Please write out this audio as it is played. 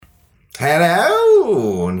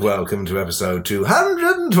Hello, and welcome to episode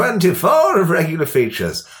 224 of Regular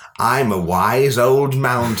Features. I'm a wise old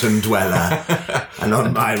mountain dweller, and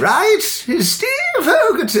on my right is Steve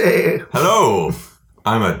Fogarty. Hello,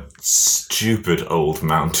 I'm a stupid old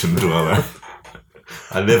mountain dweller.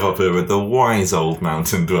 I live up here with the wise old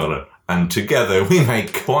mountain dweller, and together we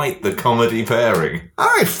make quite the comedy pairing.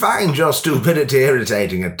 I find your stupidity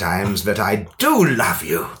irritating at times, but I do love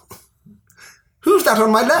you. Who's that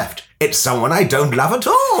on my left? It's someone I don't love at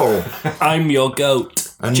all. I'm your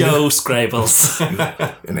goat, Joe Scrables.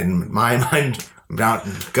 And in my mind,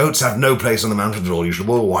 goats have no place on the mountain at all. You should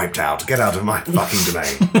all wiped out. Get out of my fucking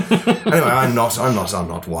domain. Anyway, I'm not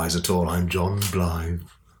wise at all. I'm John Blythe.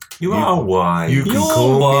 You are wise. You can You're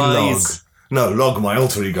call wise. me Log. No, Log, my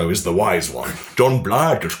alter ego, is the wise one. John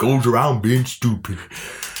Blythe just goes around being stupid.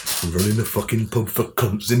 Running the fucking pub for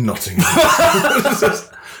cunts in Nottingham.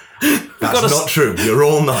 That's not true. You're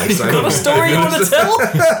all nice. Got a story you want to tell?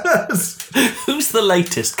 Who's the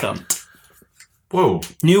latest cunt? Whoa.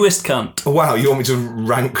 Newest cunt? Wow, you want me to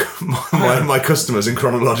rank my customers in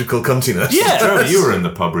chronological cuntiness? Yeah. Tony, you were in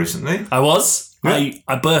the pub recently. I was. Yeah.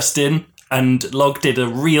 I burst in and Log did a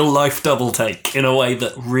real life double take in a way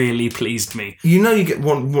that really pleased me. You know, you get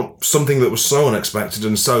something that was so unexpected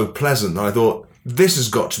and so pleasant that I thought, this has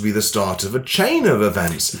got to be the start of a chain of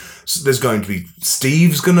events. So there's going to be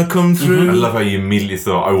Steve's going to come through. I love how you immediately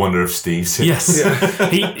thought, I wonder if Steve's here. Yes.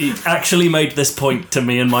 He actually made this point to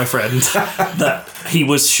me and my friend that he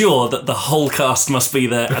was sure that the whole cast must be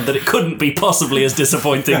there and that it couldn't be possibly as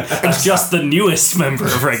disappointing as just the newest member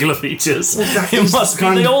of Regular Features. It must be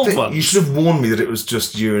the old one. You should have warned me that it was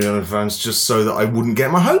just you in advance, just so that I wouldn't get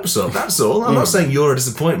my hopes up. That's all. I'm not saying you're a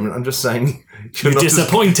disappointment. I'm just saying you're not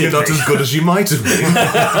disappointed you're not me. as good as you might have been.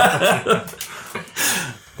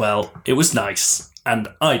 Well, it was nice, and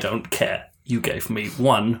I don't care. You gave me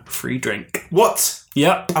one free drink. What?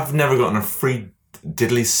 Yep. I've never gotten a free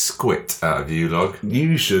diddly squit out of you, Log.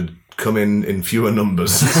 You should come in fewer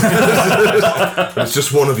numbers. It's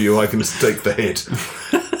just one of you. I can take the hit.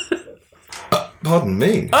 Pardon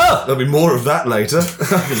me. Oh! There'll be more of that later.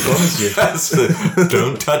 I can promise you.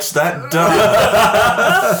 Don't touch that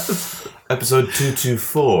dial. Episode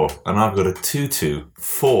 224, and I've got a 22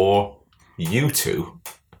 for you two.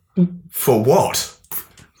 For what?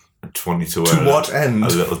 22 To what end? A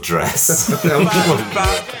little dress.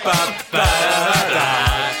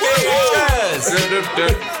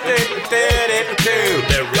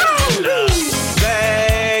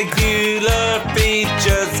 Regular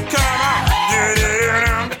features, come on.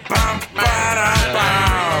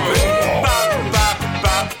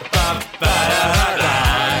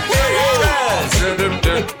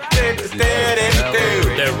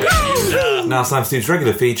 Now it's time for Steve's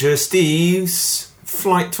regular feature, Steve's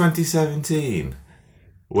Flight 2017.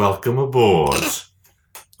 Welcome aboard.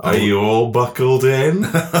 Are you all buckled in?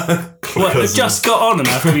 What, they've just got on and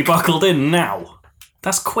I have to be buckled in now?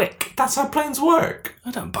 That's quick. That's how planes work.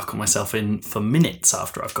 I don't buckle myself in for minutes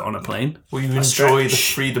after I've got on a plane. Well, you enjoy the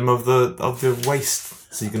freedom of the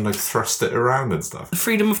waist, so you can like thrust it around and stuff. The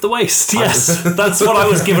freedom of the waist, yes. That's what I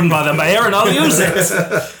was given by the mayor and I'll use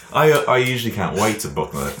it. I usually can't wait to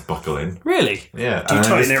buckle in. Really? Yeah. Do you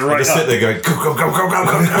tighten it right I just sit up? there going,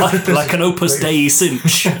 go. Like an Opus Dei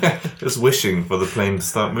cinch. Just wishing for the plane to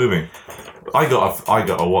start moving. I got a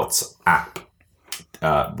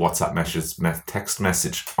WhatsApp text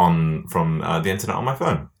message from the internet on my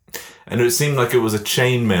phone, and it seemed like it was a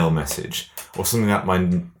chainmail message or something that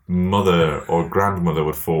my mother or grandmother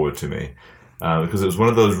would forward to me, because it was one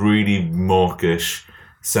of those really mawkish,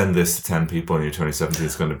 send this to 10 people in your 2017,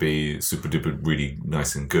 it's going to be super duper really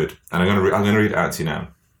nice and good. And I'm going to read it out to you now.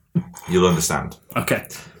 You'll understand. Okay.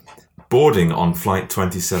 Boarding on Flight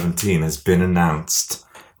 2017 has been announced.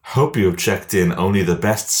 Hope you have checked in only the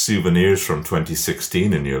best souvenirs from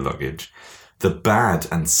 2016 in your luggage. The bad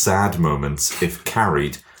and sad moments, if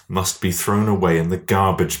carried, must be thrown away in the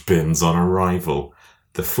garbage bins on arrival.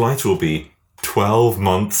 The flight will be 12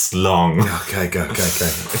 months long. Okay, go.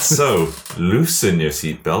 So, loosen your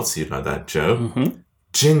seatbelts, you know that, Joe. Mm-hmm.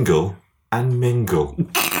 Jingle and mingle.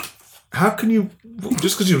 How can you...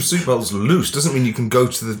 Just because your seatbelt's loose doesn't mean you can go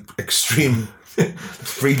to the extreme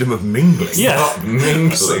freedom of mingling. Yeah. Not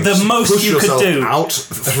mingling. The most Push you could yourself do... out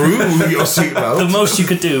through your seatbelt. The most you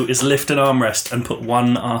could do is lift an armrest and put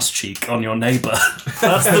one arse cheek on your neighbour.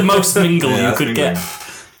 That's the most mingle you could get.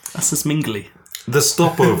 That's as mingly. The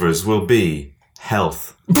stopovers will be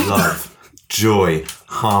health, love, joy,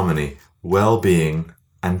 harmony, well-being,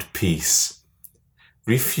 and peace.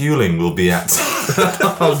 Refueling will be at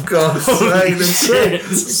Oh, God. shit.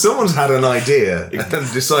 Someone's had an idea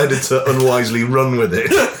and decided to unwisely run with it.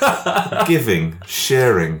 giving,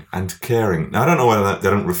 sharing, and caring. Now, I don't know why they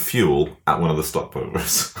don't refuel at one of the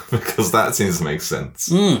stopovers, because that seems to make sense.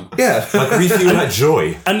 Yeah. Like refuel at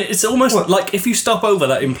Joy. And it's almost like if you stop over,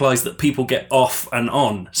 that implies that people get off and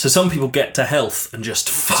on. So some people get to health and just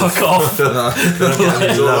fuck off.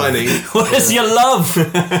 That's all I need. Where's your love?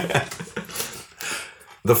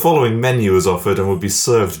 The following menu is offered and will be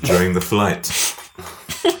served during the flight.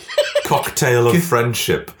 Cocktail of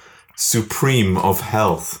friendship, supreme of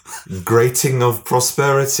health, grating of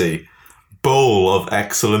prosperity, bowl of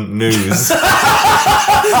excellent news.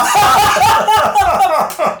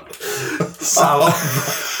 Salad,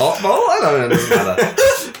 Hot bowl? I don't know. It doesn't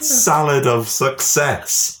matter. salad of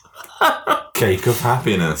success, cake of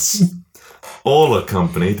happiness, all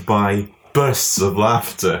accompanied by bursts of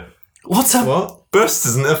laughter. What's up? What? Bursts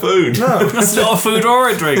isn't a food. No. That's not a food or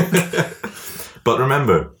a drink. But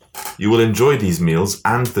remember, you will enjoy these meals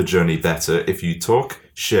and the journey better if you talk,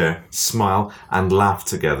 share, smile, and laugh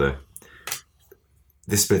together.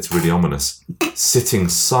 This bit's really ominous. Sitting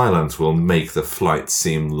silent will make the flight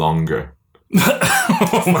seem longer.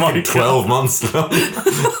 Oh my God. 12 months long.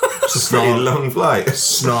 It's a pretty long flight.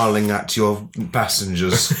 Snarling at your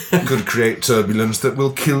passengers could create turbulence that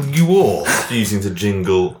will kill you all. Using to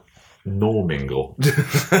jingle Normingle.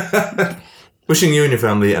 Wishing you and your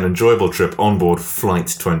family an enjoyable trip on board Flight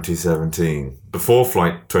 2017. Before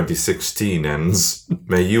Flight 2016 ends,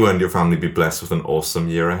 may you and your family be blessed with an awesome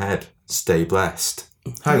year ahead. Stay blessed.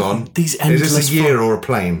 Hang on. These Is endless this a year or a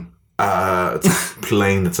plane? It's a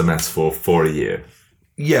plane that's a metaphor for a year.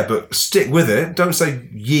 Yeah, but stick with it. Don't say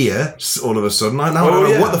year all of a sudden. I don't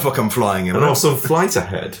know what the fuck I'm flying in. And also flight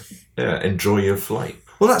ahead. Yeah, enjoy your flight.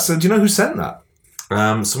 Well, do you know who sent that?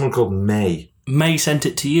 Someone called May. May sent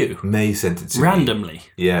it to you May sent it to me. randomly.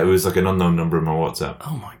 Yeah, it was like an unknown number in my WhatsApp.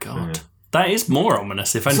 Oh my God. That is more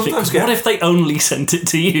ominous, if anything. Sometimes 'Cause what if they only sent it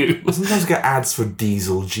to you? Sometimes get ads for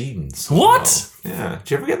diesel jeans. What? Yeah.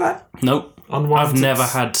 Do you ever get that? Nope. Unwanted. I've never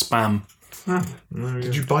had spam.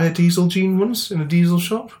 Did you buy a diesel jean once in a diesel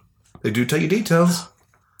shop? They do take your details.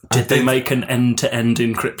 Did they make an end-to-end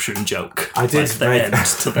encryption joke? I did Like the make- end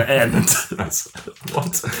to the end.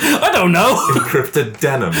 What? I don't know. Encrypted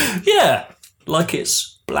denim. Yeah. Like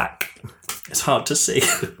it's black. It's hard to see.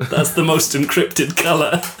 That's the most encrypted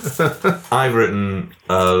colour. I've written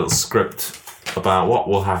a script about what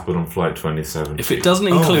will happen on Flight 2017. If it doesn't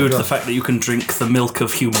include God. the fact that you can drink the milk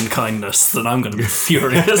of human kindness, then I'm going to be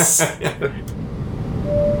furious.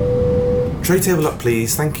 Tray table up,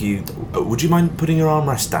 please. Thank you. Would you mind putting your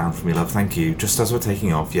armrest down for me, love? Thank you. Just as we're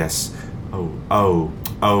taking off, yes. Oh,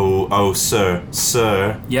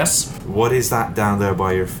 sir. Yes? What is that down there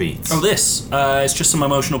by your feet? Oh, this. It's just some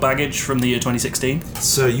emotional baggage from the year 2016.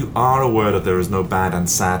 Sir, you are aware that there is no bad and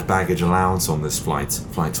sad baggage allowance on this flight,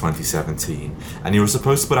 Flight 2017, and you were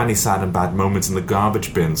supposed to put any sad and bad moments in the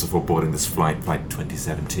garbage bins before boarding this flight, Flight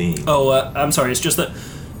 2017. Oh, I'm sorry. It's just that,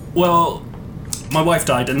 well, my wife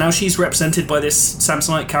died, and now she's represented by this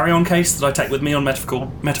Samsonite carry-on case that I take with me on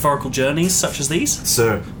metaphorical journeys such as these.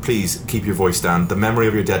 Sir, please keep your voice down. The memory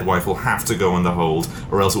of your dead wife will have to go on the hold,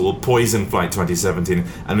 or else it will poison Flight 2017,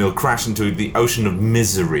 and we'll crash into the ocean of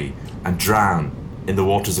misery and drown in the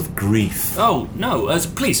waters of grief. Oh, no.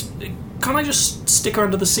 Please, can't I just stick her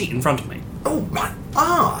under the seat in front of me? Oh, my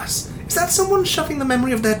arse! Is that someone shoving the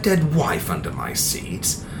memory of their dead wife under my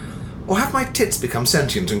seat? Or have my tits become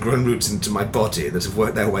sentient and grown roots into my body that have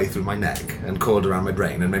worked their way through my neck and coiled around my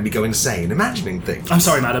brain and made me go insane imagining things? I'm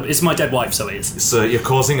sorry, madam. It's my dead wife, so it is. Sir, you're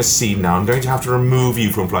causing a scene now. I'm going to have to remove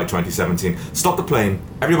you from Flight 2017. Stop the plane.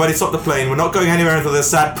 Everybody stop the plane. We're not going anywhere until this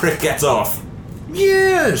sad prick gets off.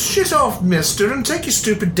 Yes, shit off, mister, and take your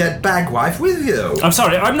stupid dead bag wife with you. I'm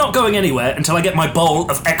sorry, I'm not going anywhere until I get my bowl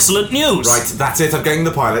of excellent news. Right, that's it. I'm getting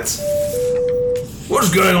the pilot. What's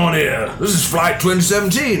going on here? This is Flight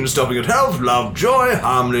 2017, stopping at health, love, joy,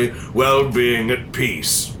 harmony, well-being, at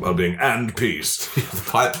peace. Well-being and peace.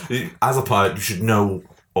 As a pilot, you should know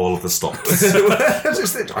all of the stops.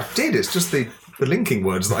 I did, it's just the linking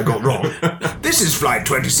words that I got wrong. This is Flight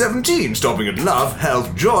 2017, stopping at love,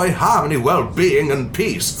 health, joy, harmony, well-being, and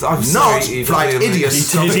peace. I'm not sorry, Flight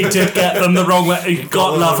idiots. He did get them the wrong way. He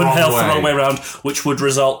got them love the and wrong health the way. wrong way around, which would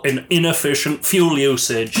result in inefficient fuel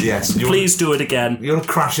usage. Yes, Please do it again. You'll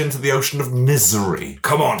crash into the ocean of misery.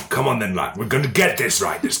 Come on then, lad. We're going to get this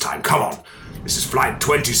right this time. Come on. This is Flight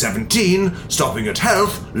 2017, stopping at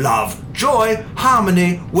health, love, joy,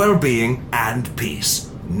 harmony, well-being, and peace.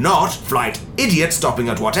 Not Flight Idiot stopping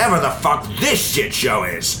at whatever the fuck this shit show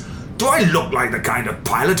is. Do I look like the kind of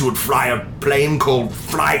pilot who would fly a plane called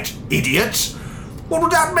Flight Idiot? What would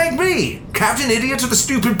that make me? Captain Idiot of the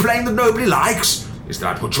stupid plane that nobody likes? Is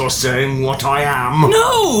that what you're saying, what I am?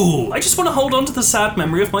 No! I just want to hold on to the sad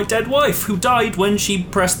memory of my dead wife, who died when she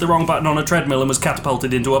pressed the wrong button on a treadmill and was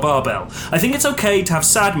catapulted into a barbell. I think it's okay to have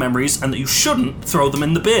sad memories and that you shouldn't throw them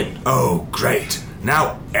in the bin. Oh, great.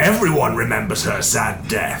 Now everyone remembers her sad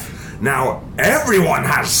death. Now everyone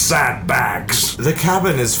has sad bags. The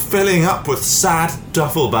cabin is filling up with sad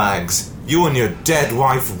duffel bags. You and your dead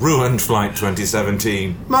wife ruined Flight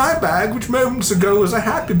 2017. My bag, which moments ago was a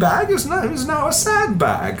happy bag, is now a sad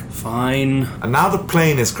bag. Fine. And now the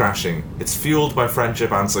plane is crashing. It's fueled by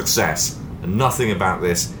friendship and success. And nothing about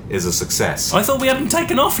this is a success. I thought we hadn't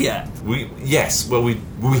taken off yet. We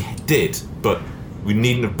did, but we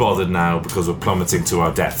needn't have bothered now because we're plummeting to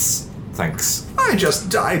our deaths. Thanks. I just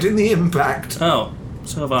died in the impact. Oh,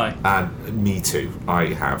 so have I. And me too. I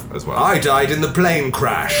have as well. I died in the plane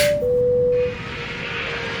crash.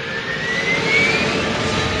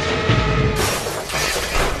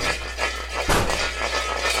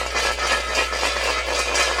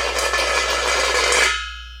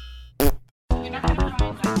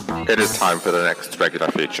 It is time for the next regular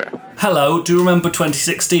feature. Hello, do you remember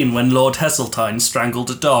 2016 when Lord Heseltine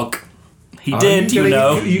strangled a dog? He did, you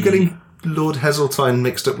know. Are you getting Lord Heseltine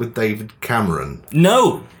mixed up with David Cameron?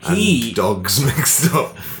 No, And dogs mixed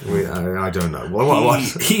up? I don't know. What?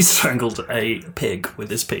 He strangled a pig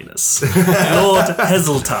with his penis. Lord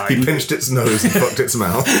Heseltine. He pinched its nose and fucked its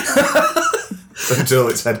mouth. Until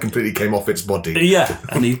its head completely came off its body. Yeah,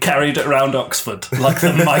 and he carried it around Oxford like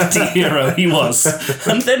the mighty hero he was.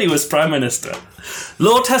 And then he was Prime Minister.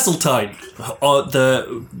 Lord Heseltine,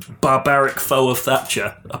 the barbaric foe of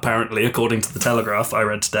Thatcher, apparently, according to the Telegraph I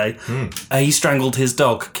read today, he strangled his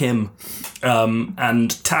dog, Kim.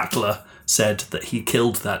 And Tatler said that he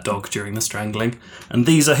killed that dog during the strangling. And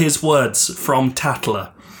these are his words from Tatler.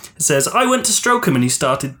 It says, I went to stroke him and he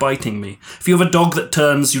started biting me. If you have a dog that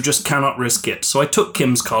turns, you just cannot risk it. So I took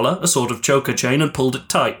Kim's collar, a sort of choker chain, and pulled it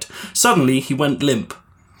tight. Suddenly, he went limp.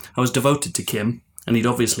 I was devoted to Kim, and he'd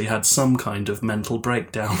obviously had some kind of mental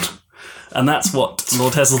breakdown. And that's what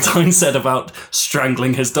Lord Heseltine said about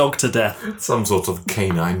strangling his dog to death. Some sort of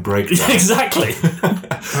canine breakdown. Exactly.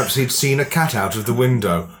 Perhaps he'd seen a cat out of the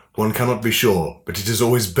window. One cannot be sure, but it is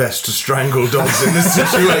always best to strangle dogs in this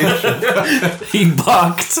situation. He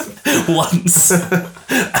barked once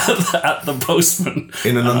at the postman.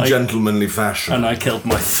 In an ungentlemanly fashion. And I killed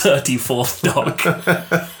my 34th dog.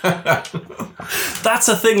 That's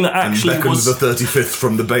a thing that actually and beckoned was... the 35th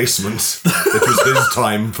from the basement. It was his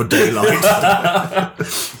time for daylight.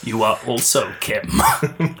 You are also Kim.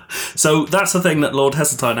 So that's the thing that Lord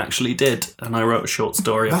Heseltine actually did, and I wrote a short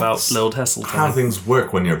story about Lord Heseltine. How things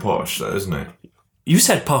work when you're posh, though, isn't it? You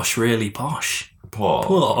said posh, really posh. Posh.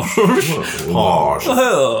 Posh.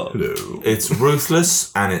 Hello. It's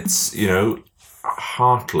ruthless and it's,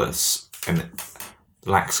 heartless and it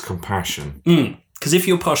lacks compassion. Because if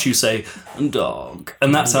you're posh, you say, dog.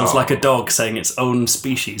 And that sounds like a dog saying its own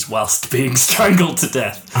species whilst being strangled to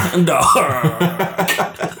death. Dog.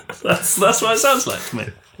 That's what it sounds like to me.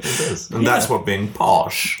 It does. And that's what being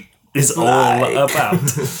posh is all about.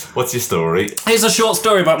 What's your story? Here's a short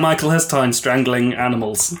story about Michael Heseltine strangling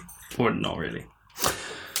animals. Or not really.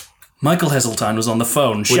 Michael Heseltine was on the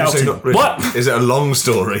phone shouting... Really? What? Is it a long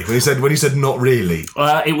story? When you said not really?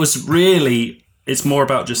 It was really... It's more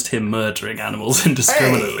about just him murdering animals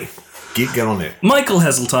indiscriminately. Hey, get on it. Michael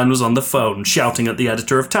Heseltine was on the phone, shouting at the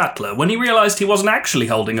editor of Tatler, when he realised he wasn't actually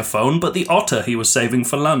holding a phone, but the otter he was saving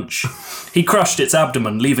for lunch. He crushed its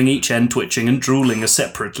abdomen, leaving each end twitching and drooling a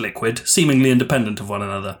separate liquid, seemingly independent of one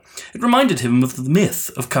another. It reminded him of the myth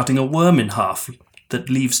of cutting a worm in half that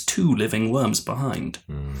leaves 2 living worms behind.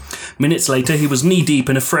 Minutes later, he was knee-deep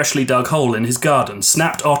in a freshly dug hole in his garden,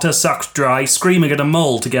 snapped otter sucked dry, screaming at a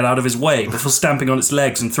mole to get out of his way before stamping on its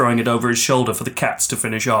legs and throwing it over his shoulder for the cats to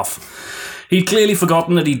finish off. He'd clearly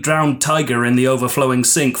forgotten that he'd drowned Tiger in the overflowing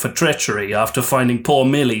sink for treachery after finding poor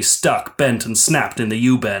Millie stuck, bent and snapped in the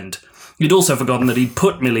U-bend. He'd also forgotten that he'd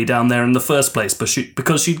put Millie down there in the first place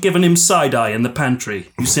because she'd given him side-eye in the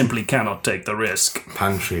pantry. You simply cannot take the risk.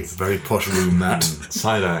 Pantry, very posh room that.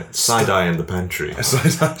 Side-eye in the pantry.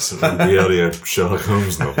 The earlier Sherlock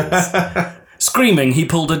Holmes novels. Screaming, he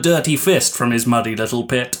pulled a dirty fist from his muddy little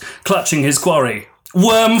pit, clutching his quarry.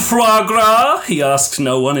 Worm foie gras? He asked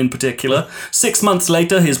no one in particular. 6 months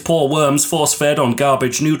later, his poor worms force-fed on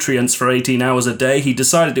garbage nutrients for 18 hours a day, he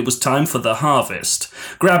decided it was time for the harvest.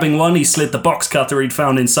 Grabbing one, he slid the box cutter he'd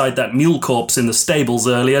found inside that mule corpse in the stables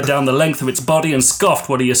earlier down the length of its body and scoffed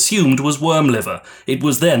what he assumed was worm liver. It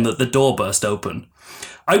was then that the door burst open.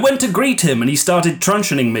 I went to greet him and he started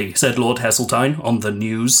truncheoning me, said Lord Heseltine on the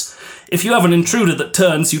news. If you have an intruder that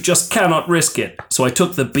turns, you just cannot risk it. So I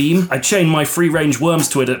took the beam, I chained my free-range worms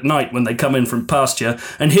to it at night when they come in from pasture,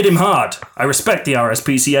 and hit him hard. I respect the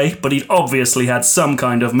RSPCA, but he'd obviously had some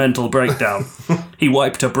kind of mental breakdown. He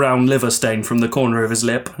wiped a brown liver stain from the corner of his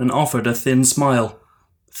lip and offered a thin smile.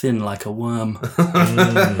 Thin like a worm.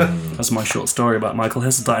 That's my short story about Michael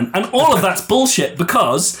Heseltine. And all of that's bullshit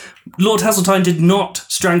because Lord Heseltine did not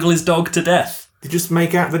strangle his dog to death. He just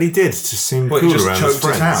make out that he did to seem cool he just around his choked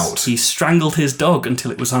friends. it out. He strangled his dog until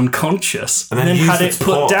it was unconscious and then used had it its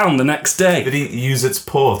put paw. down the next day. Did he use its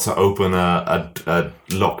paw to open a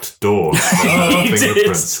locked door? He did.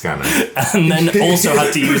 Fingerprint scanner. And then also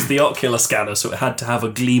had to use the ocular scanner, so it had to have a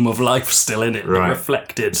gleam of life still in it that Right.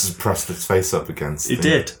 reflected. Just pressed its face up against. It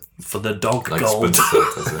did. For the dog Like gold. Splinter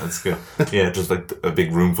Cell does it. That's good. Yeah, just like a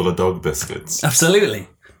big room full of dog biscuits. Absolutely.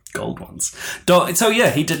 Gold ones. So yeah,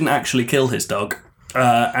 he didn't actually kill his dog.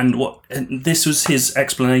 And this was his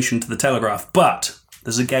explanation to the Telegraph. But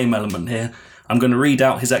there's a game element here. I'm going to read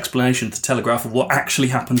out his explanation to the Telegraph of what actually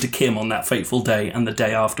happened to Kim on that fateful day and the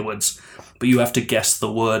day afterwards. But you have to guess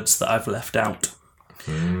the words that I've left out.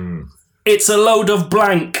 It's a load of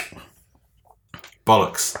blank.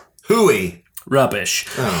 Bollocks. Hooey. Rubbish.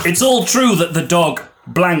 It's all true that the dog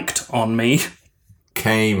blanked on me.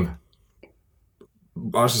 Came.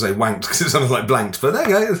 I was going to say wanked because it sounded like blanked, but there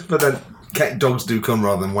you go. But then dogs do come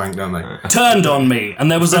rather than wank, don't they? Turned on me, and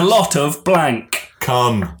there was a lot of blank.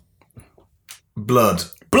 Come. Blood.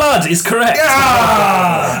 Blood is correct.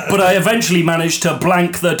 But I eventually managed to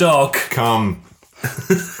blank the dog. Come.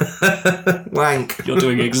 Wank. You're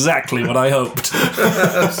doing exactly what I hoped.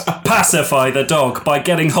 Pacify the dog by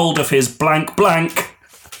getting hold of his blank blank.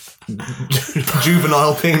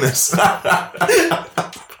 Juvenile penis.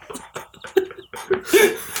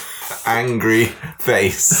 Angry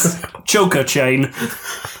face. Choker chain.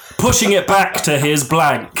 Pushing it back to his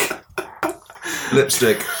blank.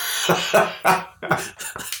 Lipstick.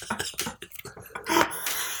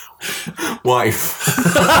 Wife.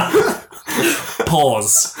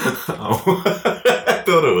 Pause. I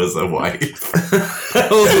thought it was a wife.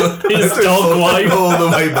 His dog wife. All the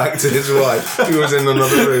way back to his wife, who was in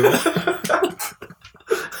another room.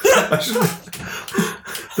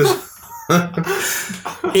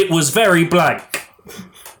 It was very blank.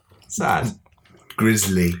 Sad.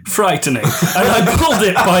 Grizzly. Frightening. And I pulled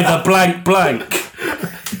it by the blank blank.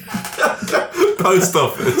 Post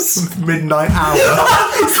office. Midnight hour.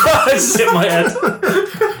 I just hit my head.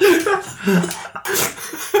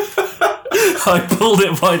 I pulled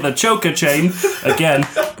it by the choker chain, again,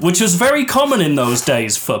 which was very common in those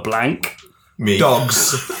days for blank. Me.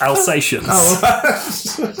 Dogs. Alsatians.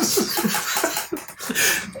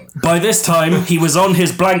 By this time, he was on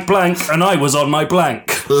his blank blank and I was on my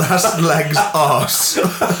blank. Last legs arse.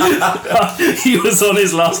 He was on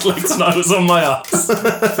his last legs and I was on my ass.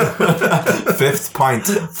 Fifth pint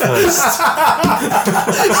first.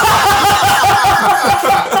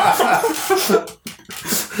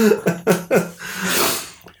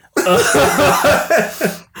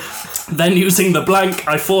 Then using the blank,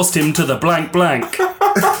 I forced him to the blank blank.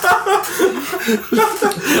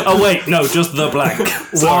 Oh wait, no, just the blank.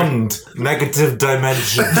 Sorry. Wand. Negative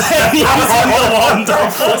dimension. Using the wand, I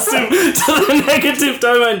forced him to the negative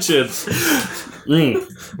dimension.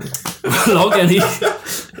 Log, any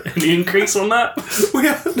increase on that?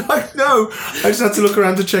 No, I just had to look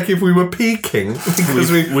around to check if we were peaking because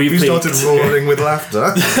we we started peaked. roaring with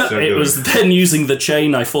laughter. It was then using the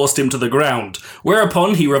chain I forced him to the ground,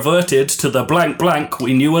 whereupon he reverted to the blank blank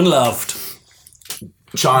we knew and loved.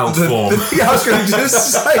 Child form. Yeah, I was going to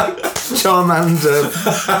just say Charmander.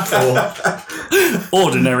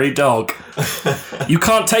 Ordinary dog. You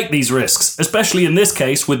can't take these risks, especially in this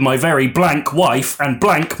case with my very blank wife and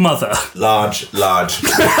blank mother. Large. Can't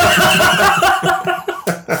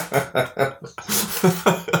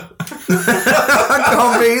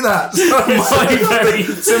be that. My very,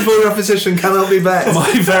 Simple repetition cannot be bet.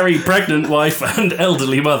 my very pregnant wife and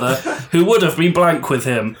elderly mother, who would have been blank with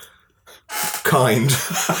him. Kind.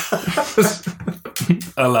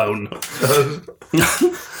 Alone.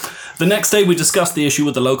 The next day we discussed the issue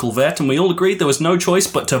with the local vet and we all agreed there was no choice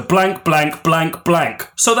but to blank blank blank blank.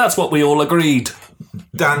 So that's what we all agreed.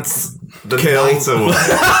 Dance. The Kill. night away.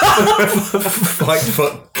 Fight,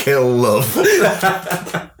 fuck, kill love.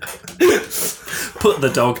 Put the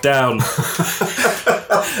dog down.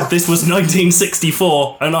 This was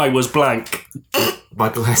 1964, and I was blank.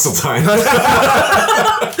 Michael Heseltine.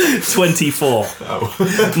 24. Oh.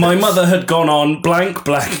 My mother had gone on blank,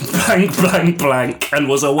 and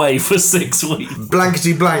was away for 6 weeks.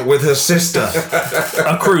 Blankety blank with her sister.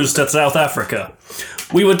 A cruise to South Africa.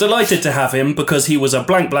 We were delighted to have him because he was a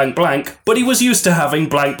blank, but he was used to having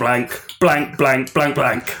blank,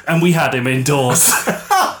 and we had him indoors.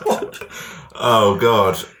 Oh,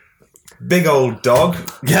 God. Big old dog.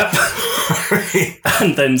 Yep.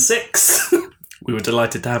 And then 6. We were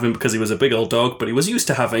delighted to have him because he was a big old dog, but he was used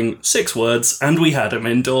to having 6 words, and we had him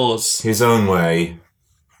indoors. His own way.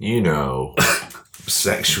 You know.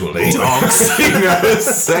 Sexually. Dogs. You know,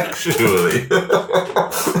 sexually.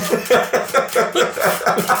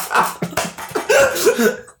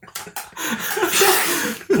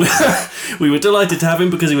 We were delighted to have him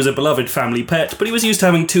because he was a beloved family pet, but he was used to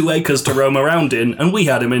having 2 acres to roam around in, and we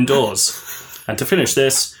had him indoors. And to finish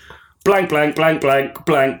this, blank. That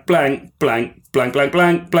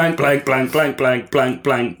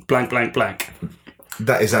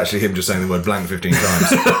is actually him just saying the word blank 15 times.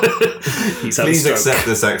 Please accept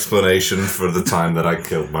this explanation for the time that I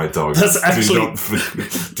killed my dog. That's actually...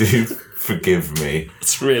 Do forgive me.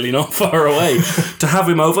 It's really not far away. To have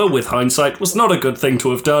him over, with hindsight, was not a good thing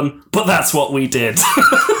to have done, but that's what we did.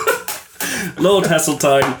 Lord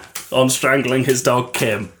Heseltine on strangling his dog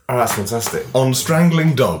Kim. Oh, that's fantastic. On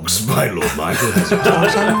Strangling Dogs by Lord Michael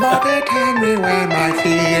Heseltine. Somebody tell me where my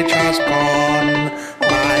feature's gone.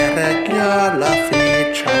 My regular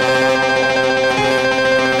feature.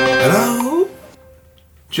 Hello,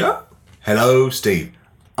 Joe. Hello, Steve.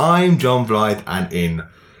 I'm John Blythe, and in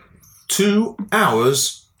 2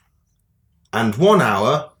 hours and 1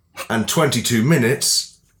 hour and 22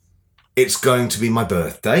 minutes, it's going to be my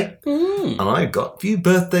birthday. And I got a few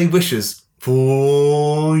birthday wishes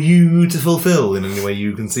for you to fulfill in any way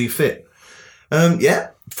you can see fit.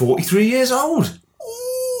 43 years old.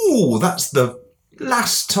 Ooh, that's the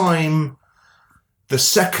last time the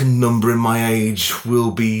second number in my age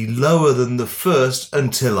will be lower than the first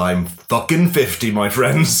until I'm fucking 50, my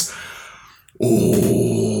friends.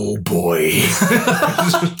 Oh, boy.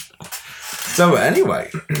 So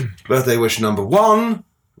anyway, birthday wish number 1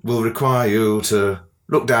 will require you to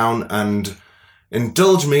look down and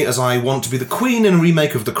indulge me as I want to be the Queen in a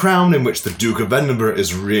remake of The Crown in which the Duke of Edinburgh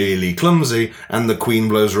is really clumsy and the Queen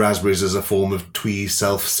blows raspberries as a form of twee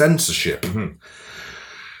self-censorship. Mm-hmm.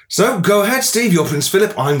 So, go ahead, Steve, you're Prince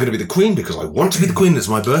Philip. I'm going to be the Queen because I want to be the Queen. It's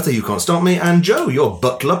my birthday, you can't stop me. And Joe, you're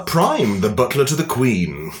Butler Prime, the butler to the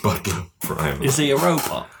Queen. Butler Prime. Is he a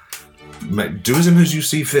robot? Mate, do as him as you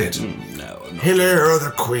see fit. No. Hello,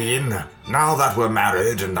 the Queen. Now that we're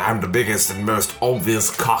married and I'm the biggest and most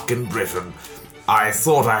obvious cock in Britain, I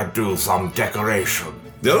thought I'd do some decoration.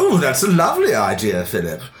 Oh, that's a lovely idea,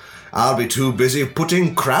 Philip. I'll be too busy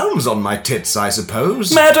putting crowns on my tits, I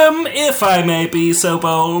suppose. Madam, if I may be so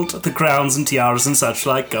bold, the crowns and tiaras and such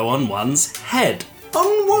like go on one's head.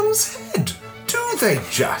 On one's head? Do they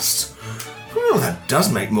just? Well, that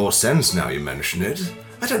does make more sense now you mention it.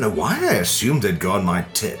 I don't know why I assumed they'd go on my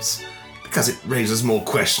tits. Because it raises more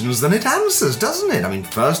questions than it answers, doesn't it? I mean,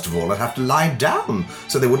 first of all, I'd have to lie down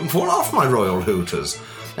so they wouldn't fall off my royal hooters.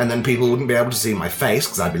 And then people wouldn't be able to see my face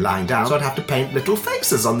because I'd be lying down, so I'd have to paint little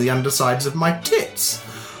faces on the undersides of my tits.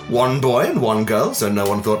 One boy and one girl, so no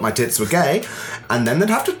one thought my tits were gay. And then they'd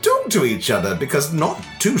have to talk to each other because not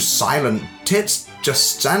 2 silent tits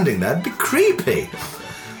just standing there'd be creepy.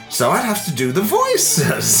 So I'd have to do the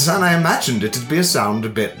voices, and I imagined it'd be a sound a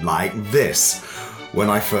bit like this when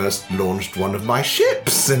I first launched one of my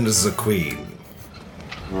ships as a queen.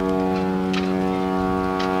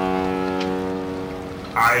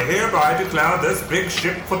 I hereby declare this big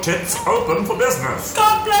ship for tits open for business.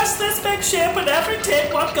 God bless this big ship and every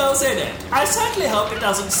tit what goes in it. I certainly hope it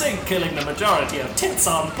doesn't sink, killing the majority of tits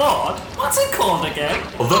on board. What's it called again?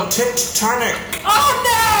 The Tit-Tanic. Oh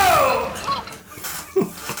no!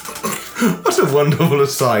 What a wonderful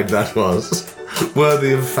aside that was.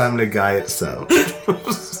 Worthy of Family Guy itself.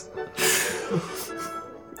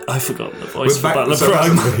 I've forgotten the voice for back- Butler so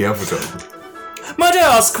Prime. Yeah, I forgot. Might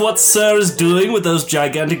I ask what Sir is doing with those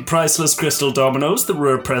gigantic priceless crystal dominoes that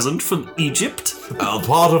were a present from Egypt?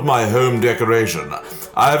 Part of my home decoration.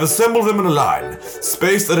 I have assembled them in a line,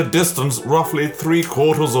 spaced at a distance roughly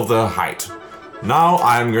 3/4 of their height. Now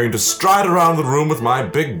I am going to stride around the room with my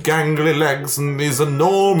big gangly legs and these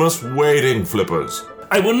enormous wading flippers.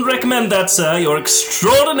 I wouldn't recommend that, sir. You're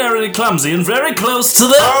extraordinarily clumsy and very close to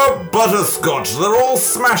the... Oh, butterscotch, they're all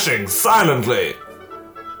smashing silently.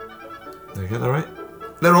 Did I get that right?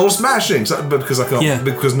 They're all smashing. So, but because I can't, Yeah.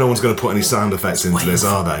 because no one's going to put any sound effects into this,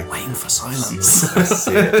 are they? Waiting for silence.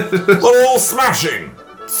 They're all smashing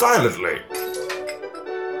silently.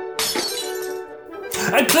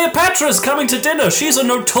 And Cleopatra's coming to dinner. She's a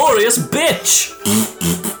notorious bitch.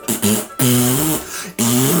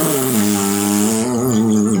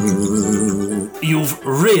 You've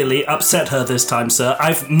really upset her this time, sir.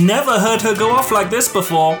 I've never heard her go off like this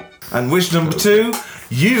before. And wish number 2,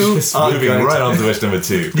 you are Moving going right to, on to wish number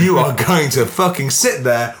 2. you are going to fucking sit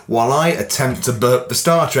there while I attempt to burp the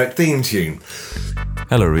Star Trek theme tune.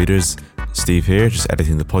 Hello, readers. Steve here, just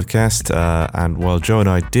editing the podcast. And while Joe and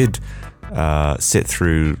I did sit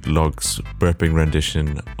through Log's burping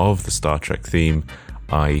rendition of the Star Trek theme,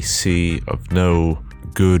 I see of no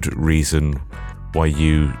good reason why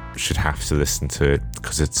you should have to listen to it,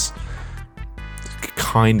 because it's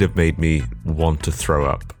kind of made me want to throw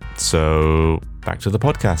up. So, back to the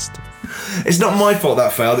podcast. It's not my fault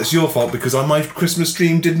that failed, it's your fault because my Christmas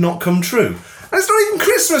dream did not come true. And it's not even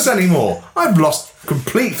Christmas anymore. I've lost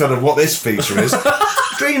complete thought of what this feature is.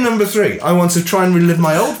 Dream number 3. I want to try and relive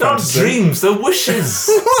my old Not fantasy. dreams, they're wishes.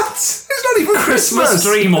 What? It's not even Christmas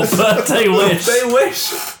dream or birthday wish. They wish.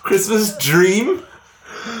 Christmas dream.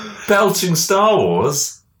 Belching Star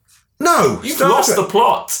Wars. No! You've Star lost Trek. the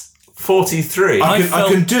plot. 43. I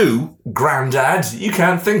felt- can do. Grandad, you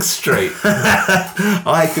can't think straight.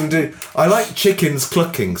 I can do. I like chickens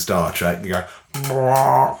clucking Star Trek. You go.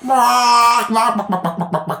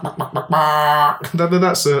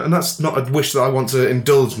 And that's not a wish that I want to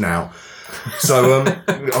indulge now. So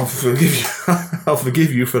I'll forgive you. I'll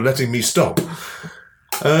forgive you for letting me stop.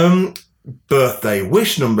 Birthday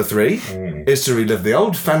wish number 3 is to relive the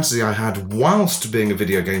old fantasy I had whilst being a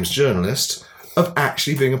video games journalist of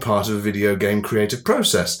actually being a part of a video game creative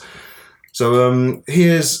process. So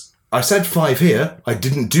I said 5 here. I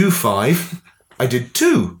didn't do 5. I did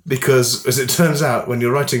 2 because, as it turns out, when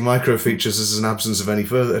you're writing micro features as an absence of any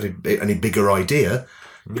bigger idea,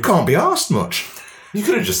 you can't be asked much. You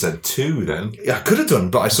could have just said 2 then. Yeah, I could have done,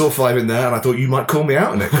 but I saw 5 in there and I thought you might call me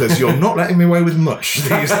out on it because you're not letting me away with much.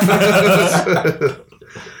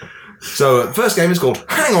 So, the first game is called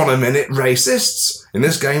Hang On a Minute, Racists. In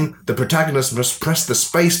this game, the protagonist must press the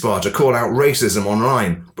spacebar to call out racism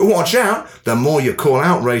online. But watch out, the more you call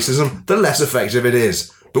out racism, the less effective it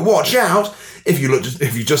is. But watch out, if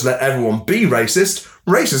you just let everyone be racist,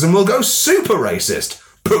 racism will go super racist.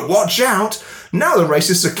 But watch out, now the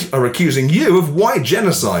racists are accusing you of white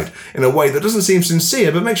genocide in a way that doesn't seem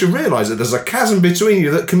sincere but makes you realise that there's a chasm between you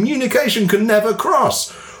that communication can never cross.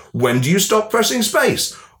 When do you stop pressing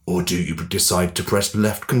space? Or do you decide to press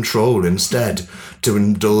left control instead, to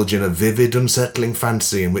indulge in a vivid, unsettling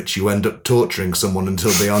fantasy in which you end up torturing someone until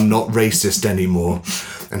they are not racist anymore?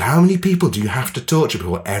 And how many people do you have to torture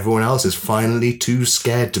before everyone else is finally too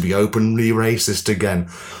scared to be openly racist again?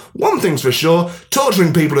 One thing's for sure,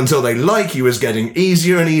 torturing people until they like you is getting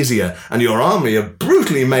easier and easier, and your army of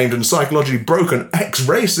brutally maimed and psychologically broken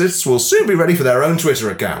ex-racists will soon be ready for their own Twitter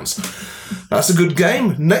accounts. That's a good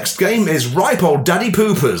game. Next game is Ripe Old Daddy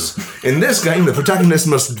Poopers. In this game, the protagonist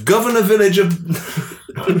must govern a village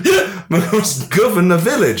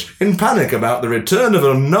in panic about the return of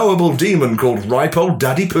an unknowable demon called Ripe Old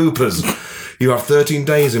Daddy Poopers. You have 13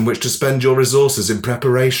 days in which to spend your resources in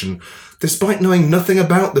preparation. Despite knowing nothing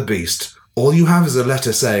about the beast, all you have is a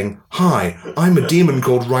letter saying, "Hi, I'm a demon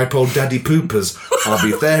called Ripe Old Daddy Poopers. I'll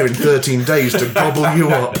be there in 13 days to gobble you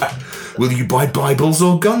up. Will you buy Bibles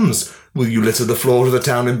or guns? Will you litter the floor of the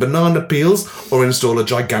town in banana peels or install a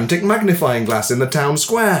gigantic magnifying glass in the town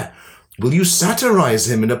square? Will you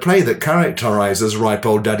satirize him in a play that characterizes Ripe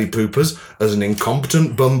Old Daddy Poopers as an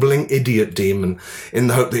incompetent, bumbling idiot demon in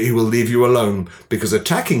the hope that he will leave you alone because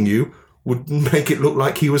attacking you would make it look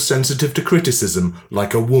like he was sensitive to criticism,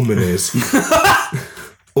 like a woman is?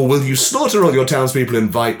 Or will you slaughter all your townspeople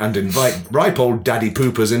and invite Ripe Old Daddy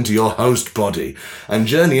Poopers into your host body and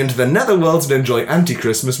journey into the netherworlds and enjoy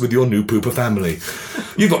anti-Christmas with your new pooper family?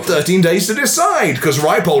 You've got 13 days to decide, because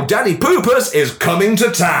Ripe Old Daddy Poopers is coming to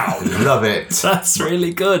town. Love it. That's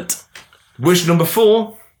really good. Wish number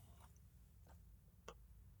 4.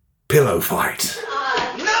 Pillow fight.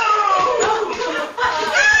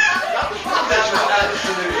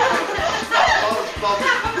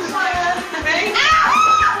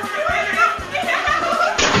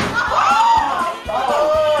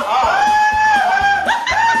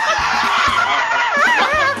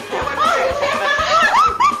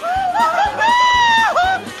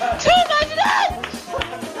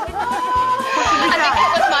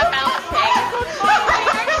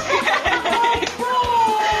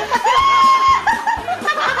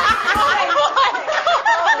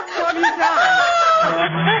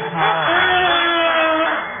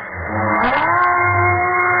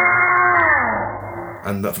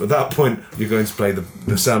 And at that point, you're going to play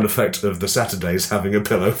the sound effect of the Saturdays having a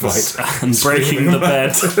pillow fight. And breaking the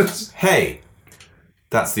bed. Hey,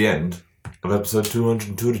 that's the end of episode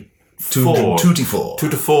 224. 224.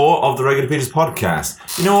 224 of the Regular Features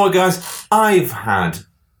podcast. You know what, guys? I've had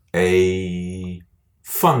a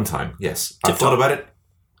fun time. Yes, I've thought about it,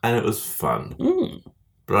 and it was fun.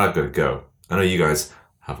 But I've got to go. I know you guys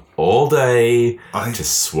have all day to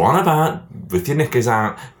swan about with your knickers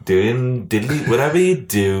out, doing diddly whatever you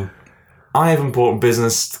do. I have important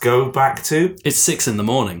business to go back to. It's 6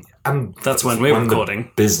 a.m. And That's when we're recording.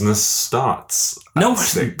 The business starts. No, at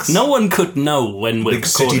 6. no one could know when we're Big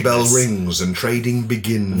recording city bell this. rings and trading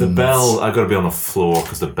begins. The bell, I've got to be on the floor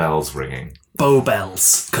because the bell's ringing. Bow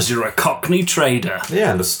bells, because you're a Cockney trader.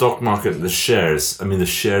 Yeah, and the stock market, the shares. I mean, the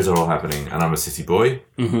shares are all happening, and I'm a city boy.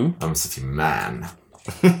 Mm-hmm. I'm a city man.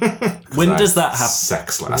 When does that happen?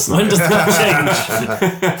 Sex last When night. does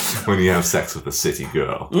that change? When you have sex with a city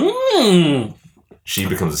girl. She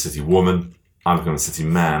becomes a city woman. I become a city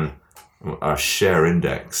man. Our share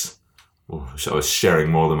index. Oh, I was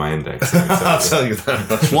sharing more than my index. I'll tell you that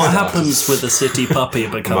much. What happens with a city puppy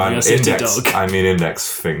becoming By a city index, dog? I mean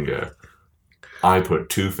index finger. I put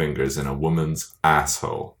 2 fingers in a woman's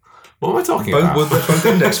asshole. What am I talking about? Both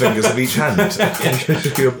index fingers of each hand.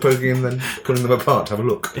 You're poking and then pulling them apart. Have a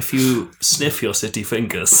look. If you sniff your city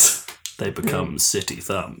fingers, they become city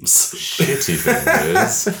thumbs. Shitty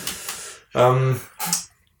fingers.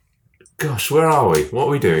 Gosh, where are we? What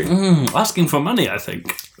are we doing? Asking for money, I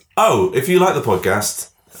think. Oh, if you like the podcast,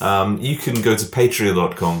 you can go to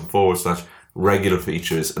patreon.com/regular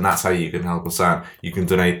features, and that's how you can help us out. You can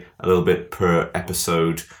donate a little bit per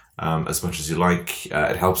episode, as much as you like.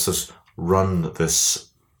 It helps us run this,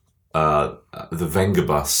 the Venga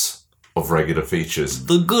bus of regular features.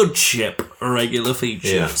 The good ship, regular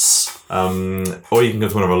features. Or you can go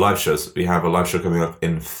to one of our live shows. We have a live show coming up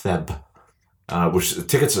in Feb. Which the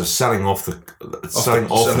tickets are selling off the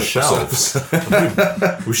shelves.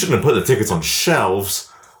 We shouldn't have put the tickets on shelves.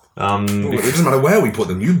 It doesn't matter where we put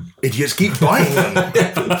them. You idiots keep buying them.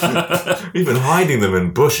 We've been hiding them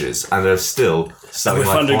in bushes, and they're still selling We're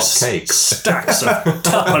like finding hot cakes. stacks of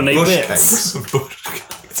tuppenny bits. Bush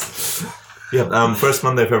cakes. Yeah, first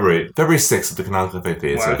Monday, February 6th at the Canal Cafe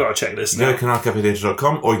Theatre. Well, I've got to check this You go now. to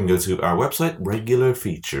canalcafetheatre.com, or you can go to our website, Regular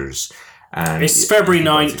Features. And It's February you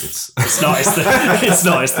can buy 9th. tickets. It's not. It's the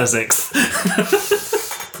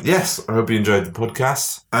 6th. Yes, I hope you enjoyed the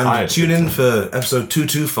podcast. I And had a tune good in time. for episode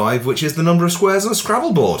 225, which is the number of squares on a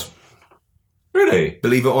Scrabble board. Really?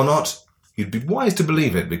 Believe it or not, you'd be wise to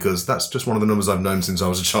believe it, because that's just one of the numbers I've known since I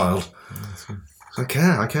was a child. I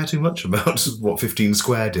care too much about what 15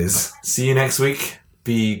 squared is. See you next week.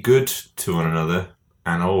 Be good to one another,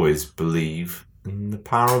 and always believe in the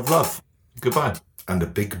power of love. Goodbye. And a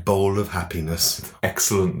big bowl of happiness.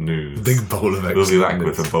 Excellent news. Big bowl of We'll be excellent back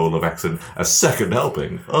news. with a bowl of excellent, a second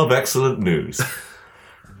helping of excellent news.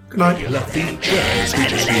 Good night. Regular features,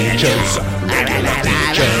 features, features. Regular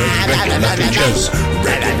features, regular features.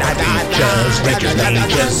 Regular features, regular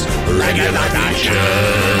features. Regular features.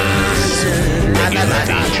 Regular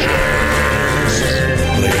features.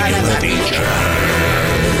 Regular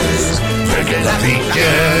features. Regular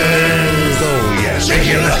features. Oh yes,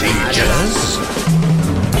 regular features.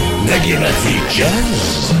 Regular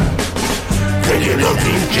features. Regular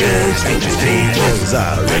features, features, features.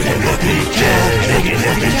 Regular features,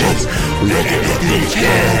 regular features. Regular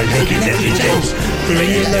features, regular features.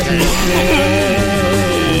 Regular features,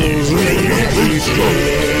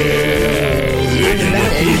 regular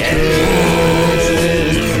features.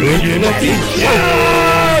 Regular features, regular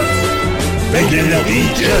features. Regular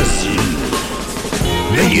features,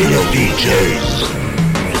 regular features.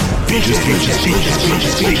 Features, features, features,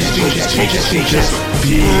 features, features, features, features, features.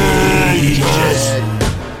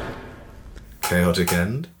 Chaotic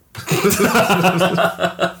end.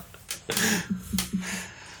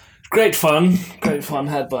 Great fun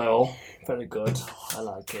had by all. Very good. I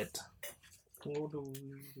like it.